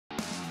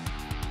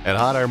At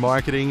Hot Air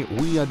Marketing,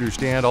 we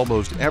understand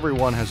almost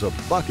everyone has a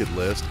bucket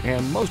list,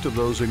 and most of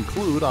those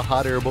include a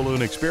hot air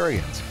balloon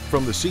experience.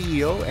 From the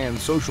CEO and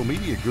social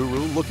media guru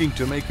looking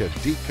to make a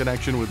deep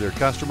connection with their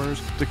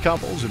customers, to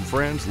couples and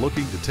friends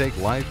looking to take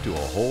life to a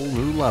whole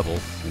new level,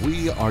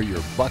 we are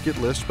your bucket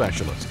list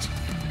specialists.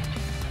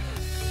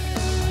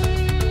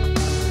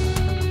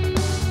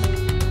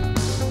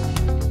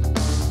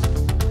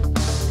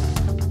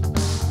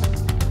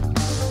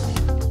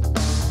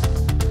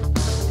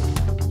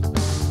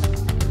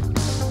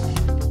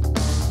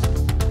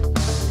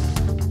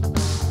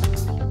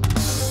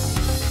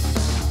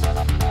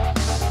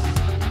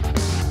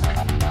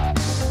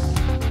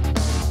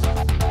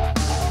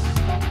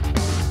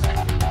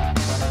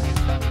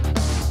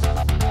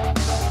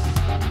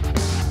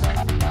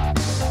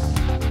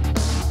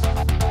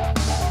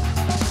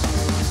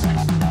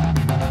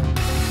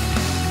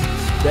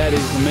 That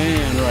is the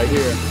man right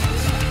here.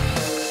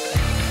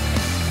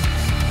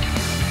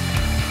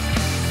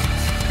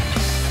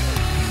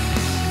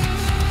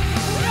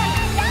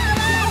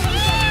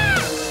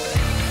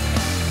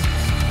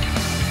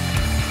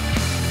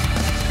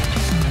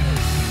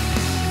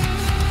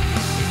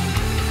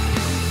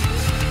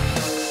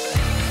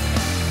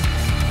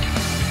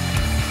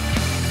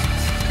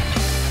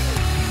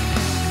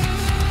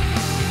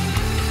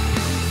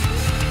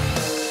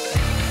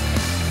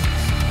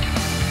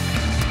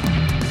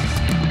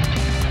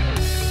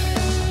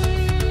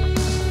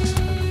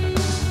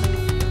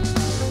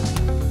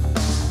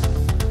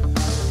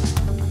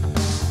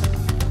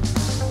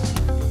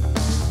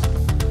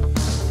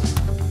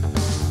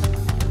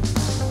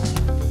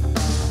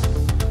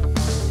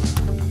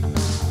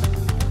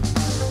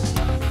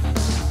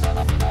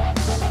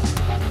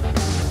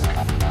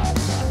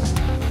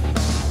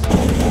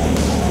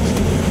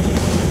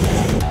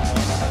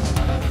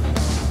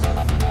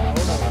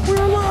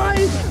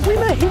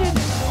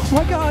 Oh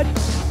my God,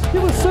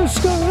 it was so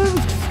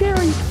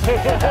scary.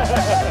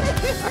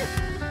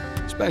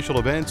 Special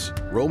events,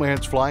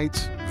 romance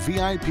flights,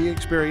 VIP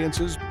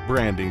experiences,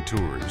 branding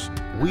tours.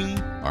 We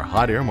are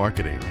Hot Air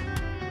Marketing.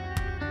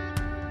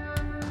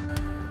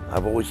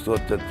 I've always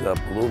thought that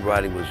balloon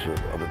riding was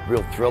a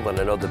real thrill, and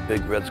I know that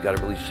Big Red's got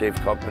a really safe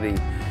company,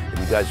 and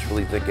you guys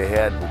really think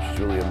ahead, which is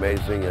really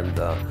amazing. And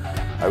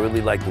I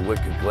really like the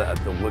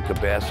wicker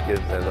basket,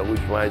 and it always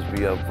reminds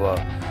me of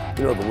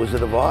you know, the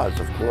Wizard of Oz,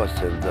 of course.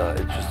 And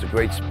it's just a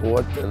great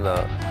sport, and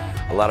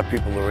a lot of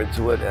people are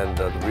into it. And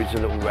the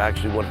reason that we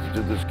actually wanted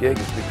to do this gig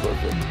is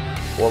because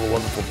of all the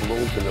wonderful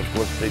balloons, and of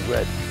course Big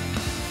Red.